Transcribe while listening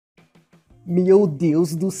Meu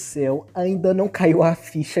Deus do céu, ainda não caiu a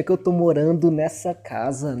ficha que eu tô morando nessa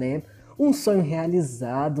casa, né? Um sonho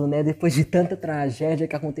realizado, né? Depois de tanta tragédia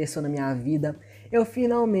que aconteceu na minha vida, eu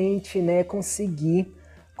finalmente, né, consegui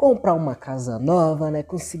comprar uma casa nova, né?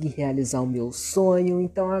 Consegui realizar o meu sonho.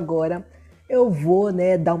 Então agora eu vou,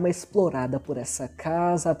 né, dar uma explorada por essa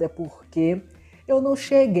casa, até porque eu não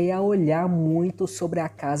cheguei a olhar muito sobre a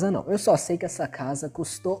casa, não. Eu só sei que essa casa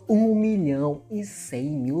custou US$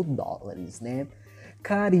 1.100.000, né?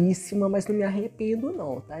 Caríssima, mas não me arrependo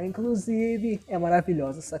não, tá? Inclusive, é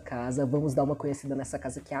maravilhosa essa casa. Vamos dar uma conhecida nessa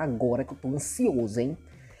casa aqui agora, que eu tô ansioso, hein?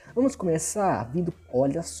 Vamos começar vindo...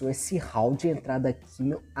 Olha só esse hall de entrada aqui,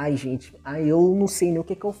 meu... Ai, gente, eu não sei nem o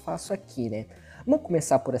que eu faço aqui, né? Vamos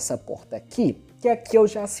começar por essa porta aqui, que aqui eu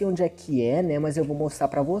já sei onde é que é, né? Mas eu vou mostrar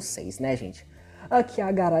pra vocês, né, gente? Aqui é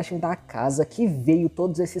a garagem da casa, que veio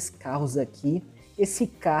todos esses carros aqui. Esse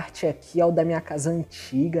kart aqui é o da minha casa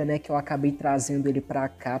antiga, né? Que eu acabei trazendo ele pra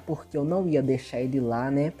cá porque eu não ia deixar ele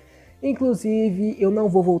lá, né? Inclusive, eu não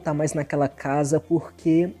vou voltar mais naquela casa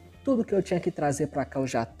porque tudo que eu tinha que trazer pra cá eu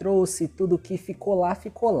já trouxe. Tudo que ficou lá,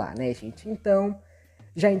 né, gente? Então,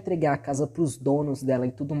 já entreguei a casa pros donos dela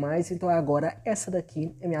e tudo mais, então agora essa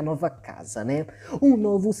daqui é minha nova casa, né? Um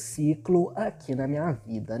novo ciclo aqui na minha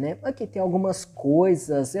vida, né? Aqui tem algumas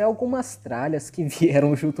coisas, algumas tralhas que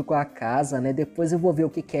vieram junto com a casa, né? Depois eu vou ver o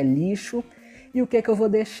que é lixo e o que eu vou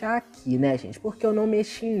deixar aqui, né, gente? Porque eu não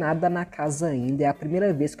mexi em nada na casa ainda, é a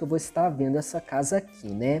primeira vez que eu vou estar vendo essa casa aqui,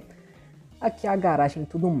 né? Aqui é a garagem e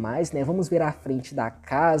tudo mais, né? Vamos ver a frente da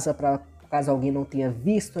casa para caso alguém não tenha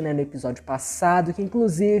visto, né, no episódio passado, que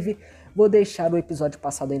inclusive vou deixar o episódio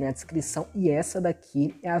passado aí na descrição. E essa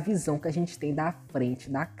daqui é a visão que a gente tem da frente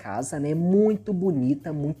da casa, né? Muito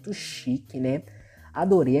bonita, muito chique, né?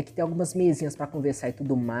 Adorei. Aqui tem algumas mesinhas para conversar e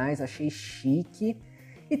tudo mais, achei chique.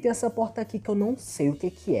 E tem essa porta aqui que eu não sei o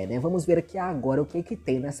que é, né? Vamos ver aqui agora o que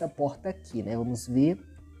tem nessa porta aqui, né? Vamos ver.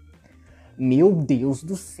 Meu Deus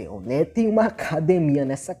do céu, né? Tem uma academia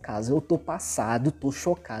nessa casa. Eu tô passado, tô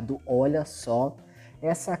chocado. Olha só,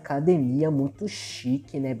 essa academia muito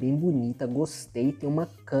chique, né? Bem bonita, gostei. Tem uma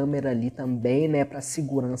câmera ali também, né? Pra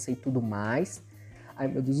segurança e tudo mais. Ai,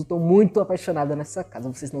 meu Deus, eu tô muito apaixonada nessa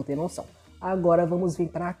casa, vocês não têm noção. Agora vamos vir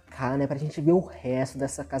pra cá, né? Pra gente ver o resto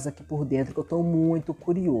dessa casa aqui por dentro, que eu tô muito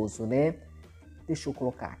curioso, né? Deixa eu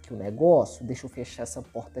colocar aqui o negócio. Deixa eu fechar essa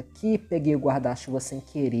porta aqui. Peguei o guarda-chuva sem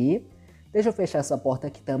querer. Deixa eu fechar essa porta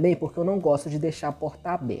aqui também, porque eu não gosto de deixar a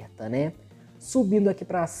porta aberta, né? Subindo aqui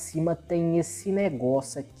pra cima tem esse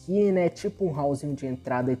negócio aqui, né? Tipo um hallzinho de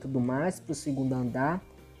entrada e tudo mais pro segundo andar.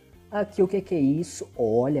 Aqui o que é isso?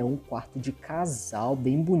 Olha, um quarto de casal,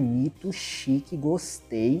 bem bonito, chique,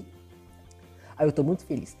 gostei. Aí eu tô muito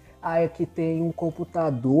feliz. Aí aqui tem um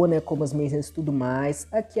computador, né, com as mesinhas e tudo mais.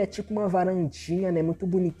 Aqui é tipo uma varandinha, né, muito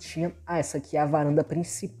bonitinha. Ah, essa aqui é a varanda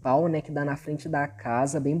principal, né, que dá na frente da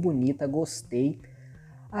casa, bem bonita, gostei.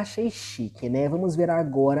 Achei chique, né? Vamos ver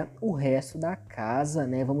agora o resto da casa,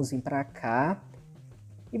 né? Vamos vir pra cá.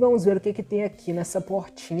 E vamos ver o que tem aqui nessa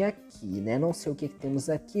portinha aqui, né? Não sei o que temos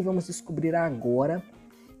aqui, vamos descobrir agora.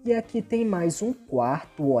 E aqui tem mais um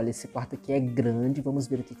quarto, olha, esse quarto aqui é grande, vamos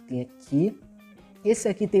ver o que tem aqui. Esse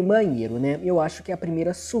aqui tem banheiro, né? Eu acho que é a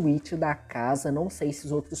primeira suíte da casa. Não sei se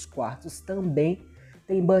os outros quartos também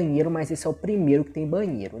tem banheiro, mas esse é o primeiro que tem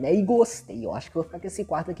banheiro, né? E gostei, eu acho que eu vou ficar com esse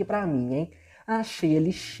quarto aqui pra mim, hein? Achei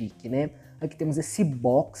ele chique, né? Aqui temos esse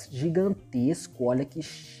box gigantesco, olha que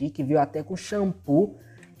chique, viu? Até com shampoo,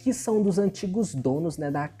 que são dos antigos donos,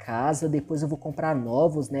 né, da casa. Depois eu vou comprar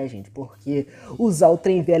novos, né, gente? Porque usar o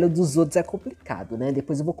trem velho dos outros é complicado, né?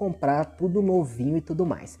 Depois eu vou comprar tudo novinho e tudo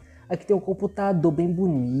mais. Aqui tem um computador bem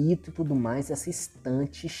bonito e tudo mais, essa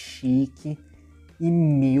estante chique. E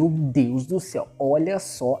meu Deus do céu, olha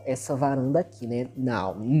só essa varanda aqui, né?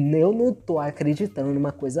 Não, eu não tô acreditando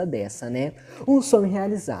numa coisa dessa, né? Um sonho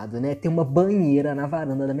realizado, né? Tem uma banheira na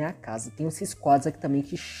varanda da minha casa. Tem esses quadros aqui também,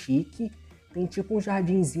 que chique. Tem tipo um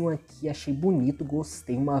jardinzinho aqui, achei bonito,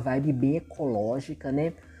 gostei. Uma vibe bem ecológica,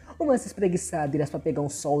 né? Umas espreguiçadeiras para pegar um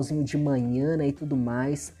solzinho de manhã, né? E tudo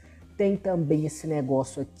mais. Tem também esse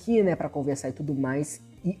negócio aqui, né, para conversar e tudo mais.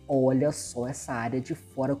 E olha só essa área de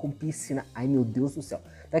fora com piscina. Ai, meu Deus do céu.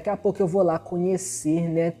 Daqui a pouco eu vou lá conhecer,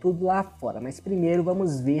 né, tudo lá fora. Mas primeiro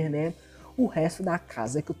vamos ver, né, o resto da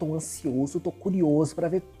casa, que eu tô ansioso, tô curioso para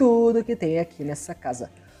ver tudo que tem aqui nessa casa.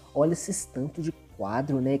 Olha esse tanto de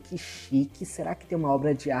quadro, né, que chique. Será que tem uma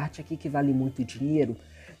obra de arte aqui que vale muito dinheiro?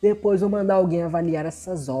 Depois vou mandar alguém avaliar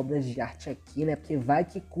essas obras de arte aqui, né? Porque vai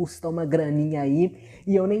que custa uma graninha aí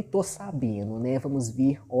e eu nem tô sabendo, né? Vamos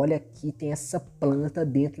ver. Olha aqui, tem essa planta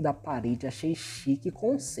dentro da parede. Achei chique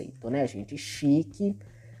conceito, né, gente? Chique.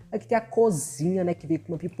 Aqui tem a cozinha, né, que veio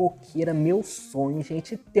com uma pipoqueira. Meu sonho,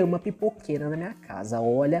 gente, ter uma pipoqueira na minha casa.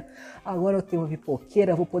 Olha, agora eu tenho uma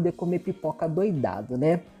pipoqueira, eu vou poder comer pipoca doidado,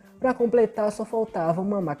 né? Pra completar, só faltava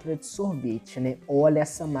uma máquina de sorvete, né? Olha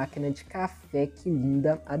essa máquina de café, que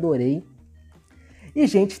linda, adorei. E,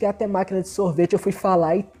 gente, tem até máquina de sorvete, eu fui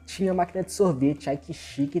falar e tinha máquina de sorvete. Ai, que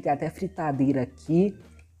chique, tem até fritadeira aqui.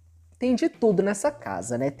 Tem de tudo nessa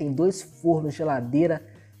casa, né? Tem 2 fornos, geladeira,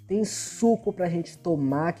 tem suco pra gente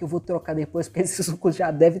tomar, que eu vou trocar depois, porque esse suco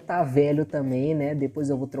já deve estar velho também, né? Depois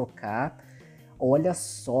eu vou trocar. Olha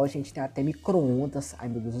só, gente, tem até micro-ondas. Ai,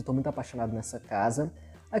 meu Deus, eu tô muito apaixonado nessa casa.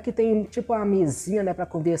 Aqui tem, tipo, uma mesinha, né, pra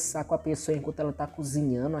conversar com a pessoa enquanto ela tá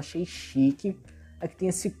cozinhando, achei chique. Aqui tem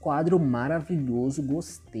esse quadro maravilhoso,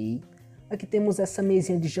 gostei. Aqui temos essa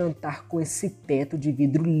mesinha de jantar com esse teto de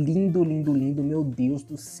vidro lindo, lindo, lindo. Meu Deus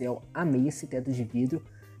do céu, amei esse teto de vidro.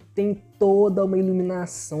 Tem toda uma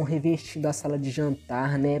iluminação revestindo a sala de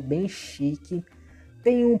jantar, né? Bem chique.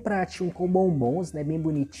 Tem um pratinho com bombons, né? Bem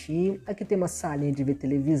bonitinho. Aqui tem uma salinha de ver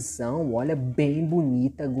televisão, olha, bem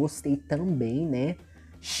bonita. Gostei também, né?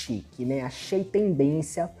 Chique, né? Achei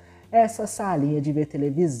tendência essa salinha de ver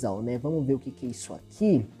televisão, né? Vamos ver o que é isso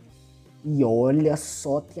aqui. E olha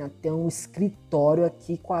só, tem até um escritório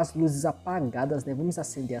aqui com as luzes apagadas, né? Vamos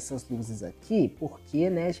acender essas luzes aqui,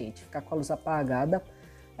 porque, né, gente, ficar com a luz apagada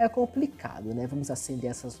é complicado, né? Vamos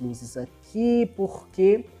acender essas luzes aqui,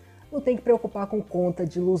 porque não tem que preocupar com conta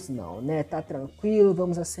de luz não, né? Tá tranquilo,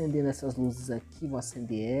 vamos acender essas luzes aqui. Vou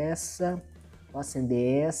acender essa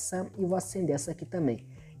e vou acender essa aqui também.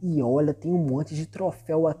 E olha, tem um monte de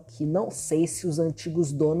troféu aqui. Não sei se os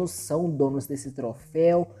antigos donos são donos desse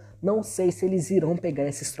troféu. Não sei se eles irão pegar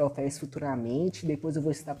esses troféus futuramente. Depois eu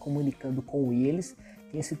vou estar comunicando com eles.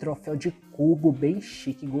 Tem esse troféu de cubo bem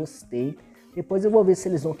chique, gostei. Depois eu vou ver se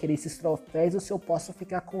eles vão querer esses troféus ou se eu posso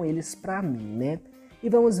ficar com eles pra mim, né? E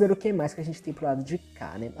vamos ver o que mais que a gente tem pro lado de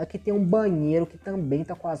cá, né? Aqui tem um banheiro que também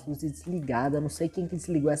tá com as luzes desligadas. Não sei quem que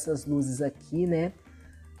desligou essas luzes aqui, né?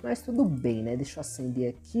 Mas tudo bem, né? Deixa eu acender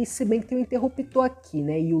aqui. Se bem que tem um interruptor aqui,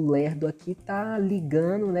 né? E o lerdo aqui tá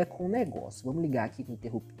ligando, né, com o negócio. Vamos ligar aqui com o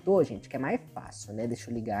interruptor, gente, que é mais fácil, né? Deixa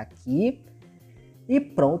eu ligar aqui. E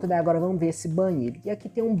pronto, né? Agora vamos ver esse banheiro. E aqui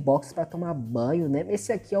tem um box para tomar banho, né?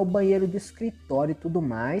 Esse aqui é o banheiro do escritório e tudo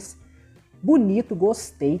mais. Bonito,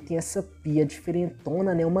 gostei. Tem essa pia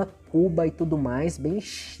diferentona, né? Uma cuba e tudo mais, bem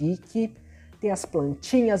chique. Tem as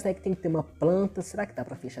plantinhas, né, que tem que ter uma planta. Será que dá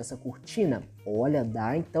pra fechar essa cortina? Olha,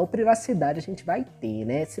 dá. Então, privacidade a gente vai ter,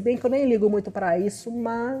 né? Se bem que eu nem ligo muito pra isso,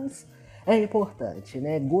 mas é importante,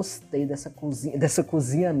 né? Gostei dessa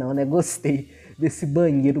cozinha não, né? Gostei desse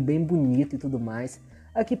banheiro bem bonito e tudo mais.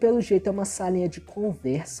 Aqui, pelo jeito, é uma salinha de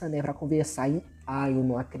conversa, né? Pra conversar. E, ai, eu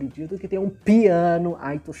não acredito que tem um piano.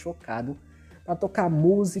 Ai, tô chocado. Pra tocar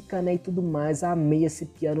música, né, e tudo mais. Amei esse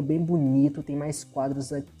piano bem bonito. Tem mais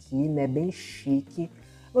quadros aqui, né, bem chique.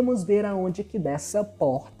 Vamos ver aonde que dá essa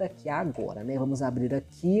porta aqui agora, né. Vamos abrir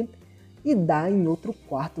aqui e dá em outro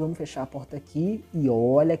quarto. Vamos fechar a porta aqui. E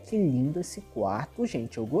olha que lindo esse quarto,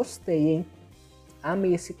 gente. Eu gostei, hein.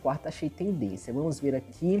 Amei esse quarto, achei tendência. Vamos ver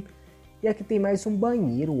aqui. E aqui tem mais um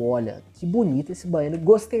banheiro, olha, que bonito esse banheiro.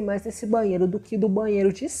 Gostei mais desse banheiro do que do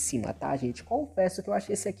banheiro de cima, tá, gente? Confesso que eu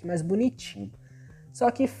achei esse aqui mais bonitinho.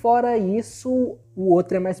 Só que fora isso, o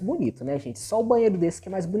outro é mais bonito, né, gente? Só o banheiro desse que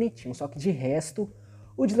é mais bonitinho, só que de resto,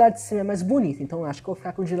 o de lá de cima é mais bonito. Então eu acho que eu vou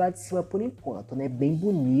ficar com o de lá de cima por enquanto, né? Bem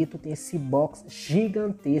bonito, tem esse box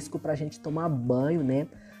gigantesco pra gente tomar banho, né?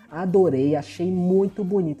 Adorei, achei muito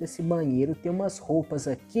bonito esse banheiro. Tem umas roupas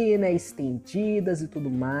aqui, né, estendidas e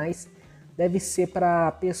tudo mais. Deve ser para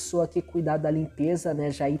a pessoa que cuidar da limpeza, né,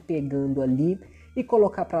 já ir pegando ali e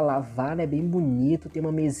colocar para lavar, né, bem bonito. Tem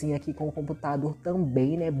uma mesinha aqui com o computador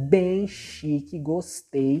também, né, bem chique,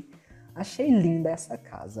 gostei. Achei linda essa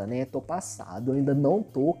casa, né, tô passado, ainda não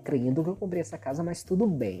tô crendo que eu comprei essa casa, mas tudo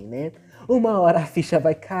bem, né. Uma hora a ficha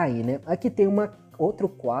vai cair, né. Aqui tem outro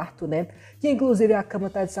quarto, né, que inclusive a cama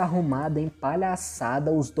tá desarrumada, hein,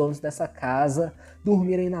 palhaçada, os donos dessa casa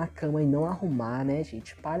dormirem na cama e não arrumar, né,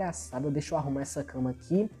 gente, palhaçada. Deixa eu arrumar essa cama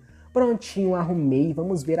aqui, prontinho, arrumei.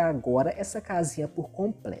 Vamos ver agora essa casinha por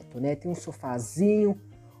completo, né, tem um sofazinho,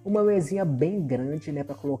 uma mesinha bem grande, né,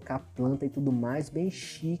 para colocar planta e tudo mais, bem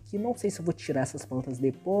chique. Não sei se eu vou tirar essas plantas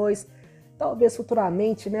depois. Talvez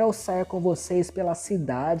futuramente, né, eu saia com vocês pela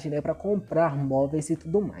cidade, né, para comprar móveis e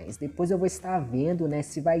tudo mais. Depois eu vou estar vendo, né,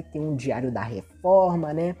 se vai ter um diário da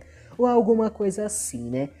reforma, né, ou alguma coisa assim,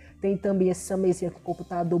 né. Tem também essa mesinha com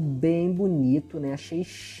computador bem bonito, né, achei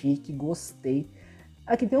chique, gostei.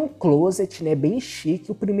 Aqui tem um closet, né, bem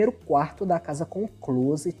chique, o primeiro quarto da casa com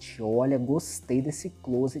closet. Olha, gostei desse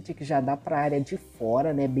closet que já dá para a área de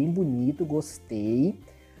fora, né, bem bonito, gostei.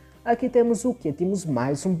 Aqui temos o que? Temos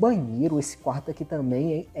mais um banheiro. Esse quarto aqui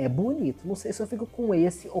também é bonito. Não sei se eu fico com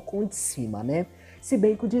esse ou com o de cima, né? Se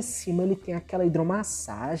bem que o de cima ele tem aquela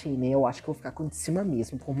hidromassagem, né? Eu acho que eu vou ficar com o de cima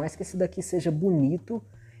mesmo. Por mais que esse daqui seja bonito,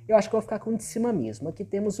 eu acho que eu vou ficar com o de cima mesmo. Aqui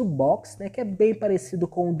temos o box, né? Que é bem parecido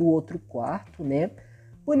com o do outro quarto, né?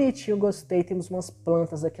 Bonitinho, gostei. Temos umas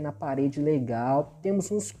plantas aqui na parede, legal.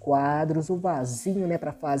 Temos uns quadros, o vasinho, né?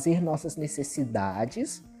 Para fazer nossas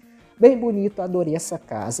necessidades. Bem bonito, adorei essa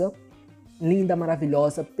casa. Linda,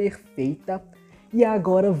 maravilhosa, perfeita. E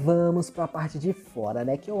agora vamos para a parte de fora,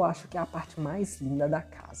 né? Que eu acho que é a parte mais linda da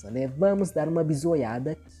casa, né? Vamos dar uma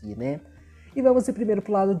bisoiada aqui, né? E vamos ir primeiro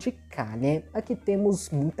pro lado de cá, né? Aqui temos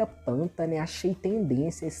muita planta, né? Achei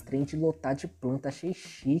tendência esse trem de lotar de planta, achei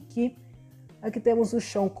chique. Aqui temos o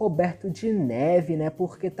chão coberto de neve, né?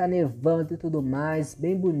 Porque tá nevando e tudo mais,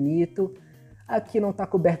 bem bonito. Aqui não tá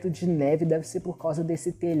coberto de neve, deve ser por causa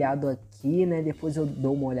desse telhado aqui, né? Depois eu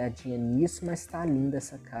dou uma olhadinha nisso, mas tá linda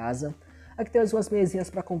essa casa. Aqui tem as duas mesinhas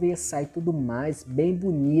para conversar e tudo mais, bem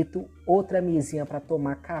bonito. Outra mesinha para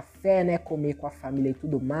tomar café, né? Comer com a família e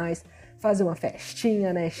tudo mais. Fazer uma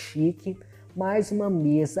festinha, né? Chique. Mais uma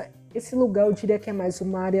mesa. Esse lugar eu diria que é mais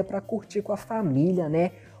uma área para curtir com a família,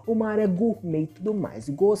 né? Uma área gourmet e tudo mais.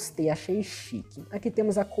 Gostei, achei chique. Aqui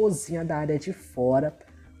temos a cozinha da área de fora,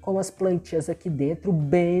 com as plantinhas aqui dentro,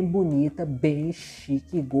 bem bonita, bem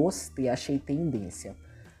chique, gostei, achei tendência.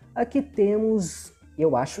 Aqui temos,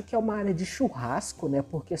 eu acho que é uma área de churrasco, né,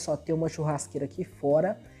 porque só tem uma churrasqueira aqui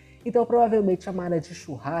fora, então provavelmente é uma área de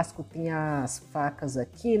churrasco, tem as facas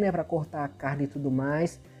aqui, né, para cortar a carne e tudo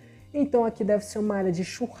mais, então aqui deve ser uma área de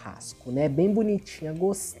churrasco, né, bem bonitinha,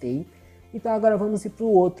 gostei. Então agora vamos ir para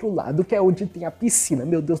o outro lado, que é onde tem a piscina.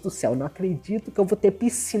 Meu Deus do céu, não acredito que eu vou ter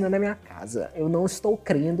piscina na minha casa. Eu não estou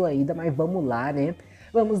crendo ainda, mas vamos lá, né?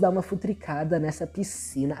 Vamos dar uma futricada nessa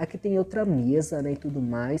piscina. Aqui tem outra mesa, né, e tudo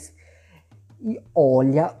mais. E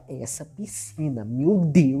olha essa piscina, meu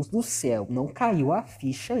Deus do céu. Não caiu a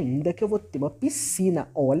ficha ainda que eu vou ter uma piscina.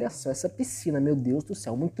 Olha só essa piscina, meu Deus do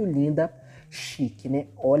céu, muito linda, chique, né?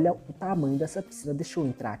 Olha o tamanho dessa piscina. Deixa eu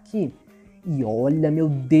entrar aqui. E olha, meu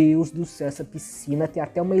Deus do céu, essa piscina tem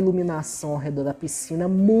até uma iluminação ao redor da piscina,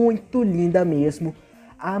 muito linda mesmo.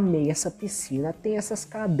 Amei essa piscina, tem essas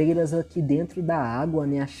cadeiras aqui dentro da água,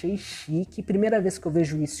 né? Achei chique, primeira vez que eu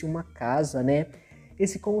vejo isso em uma casa, né?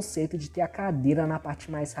 Esse conceito de ter a cadeira na parte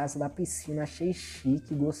mais rasa da piscina, achei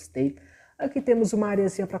chique, gostei. Aqui temos uma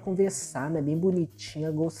areazinha para conversar, né? Bem bonitinha,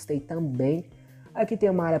 gostei também. Aqui tem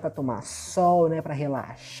uma área para tomar sol, né, para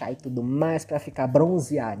relaxar e tudo mais, para ficar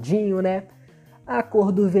bronzeadinho, né? A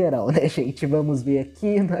cor do verão, né, gente? Vamos ver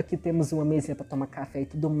aqui. Aqui temos uma mesinha para tomar café e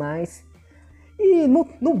tudo mais. E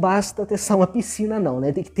não basta ter só uma piscina não,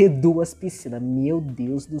 né? Tem que ter duas piscinas. Meu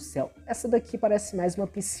Deus do céu. Essa daqui parece mais uma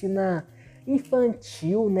piscina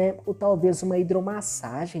infantil, né? Ou talvez uma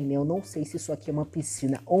hidromassagem, né? Eu não sei se isso aqui é uma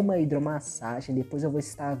piscina ou uma hidromassagem. Depois eu vou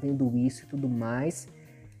estar vendo isso e tudo mais.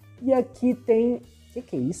 E aqui tem... O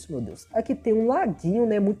que é isso, meu Deus? Aqui tem um laguinho,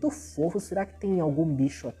 né? Muito fofo. Será que tem algum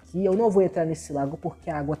bicho aqui? Eu não vou entrar nesse lago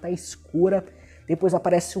porque a água tá escura. Depois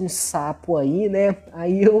aparece um sapo aí, né?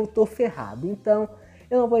 Aí eu tô ferrado. Então,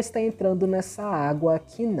 eu não vou estar entrando nessa água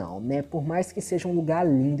aqui não, né? Por mais que seja um lugar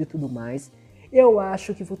lindo e tudo mais. Eu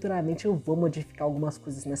acho que futuramente eu vou modificar algumas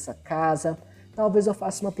coisas nessa casa. Talvez eu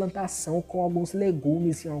faça uma plantação com alguns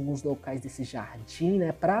legumes em alguns locais desse jardim,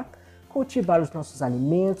 né? Pra cultivar os nossos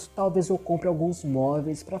alimentos, talvez eu compre alguns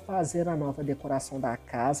móveis para fazer a nova decoração da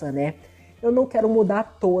casa, né? Eu não quero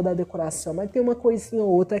mudar toda a decoração, mas tem uma coisinha ou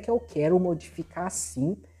outra que eu quero modificar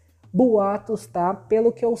sim. Boatos, tá?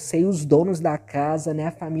 Pelo que eu sei, os donos da casa, né,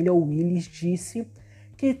 a família Willis disse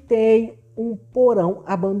que tem um porão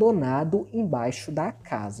abandonado embaixo da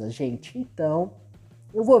casa, gente. Então,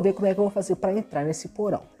 eu vou ver como é que eu vou fazer para entrar nesse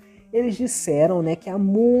porão. Eles disseram, né, que há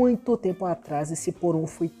muito tempo atrás esse porão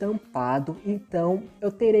foi tampado, então eu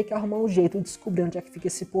terei que arrumar um jeito de descobrir onde é que fica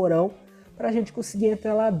esse porão para a gente conseguir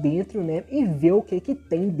entrar lá dentro, né, e ver o que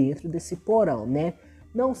tem dentro desse porão, né.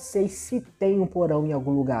 Não sei se tem um porão em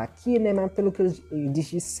algum lugar aqui, né, mas pelo que eles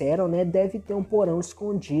disseram, né, deve ter um porão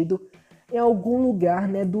escondido em algum lugar,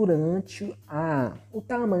 né, durante o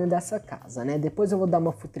tamanho dessa casa, né. Depois eu vou dar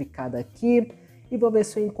uma futricada aqui e vou ver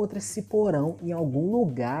se eu encontro esse porão em algum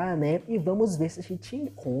lugar, né? E vamos ver se a gente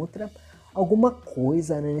encontra alguma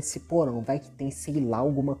coisa, né, nesse porão. Vai que tem, sei lá,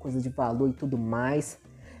 alguma coisa de valor e tudo mais.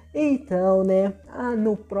 Então, né,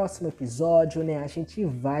 no próximo episódio, né, a gente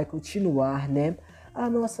vai continuar, né, a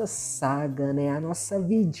nossa saga, né, a nossa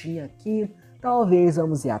vidinha aqui. Talvez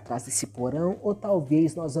vamos ir atrás desse porão ou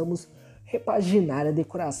talvez nós vamos repaginar a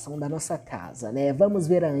decoração da nossa casa, né? Vamos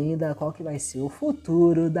ver ainda qual que vai ser o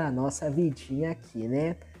futuro da nossa vidinha aqui,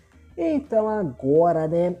 né? Então agora,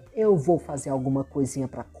 né, eu vou fazer alguma coisinha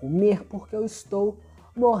para comer porque eu estou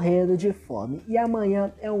morrendo de fome. E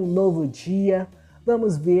amanhã é um novo dia.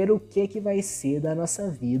 Vamos ver o que vai ser da nossa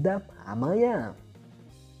vida amanhã.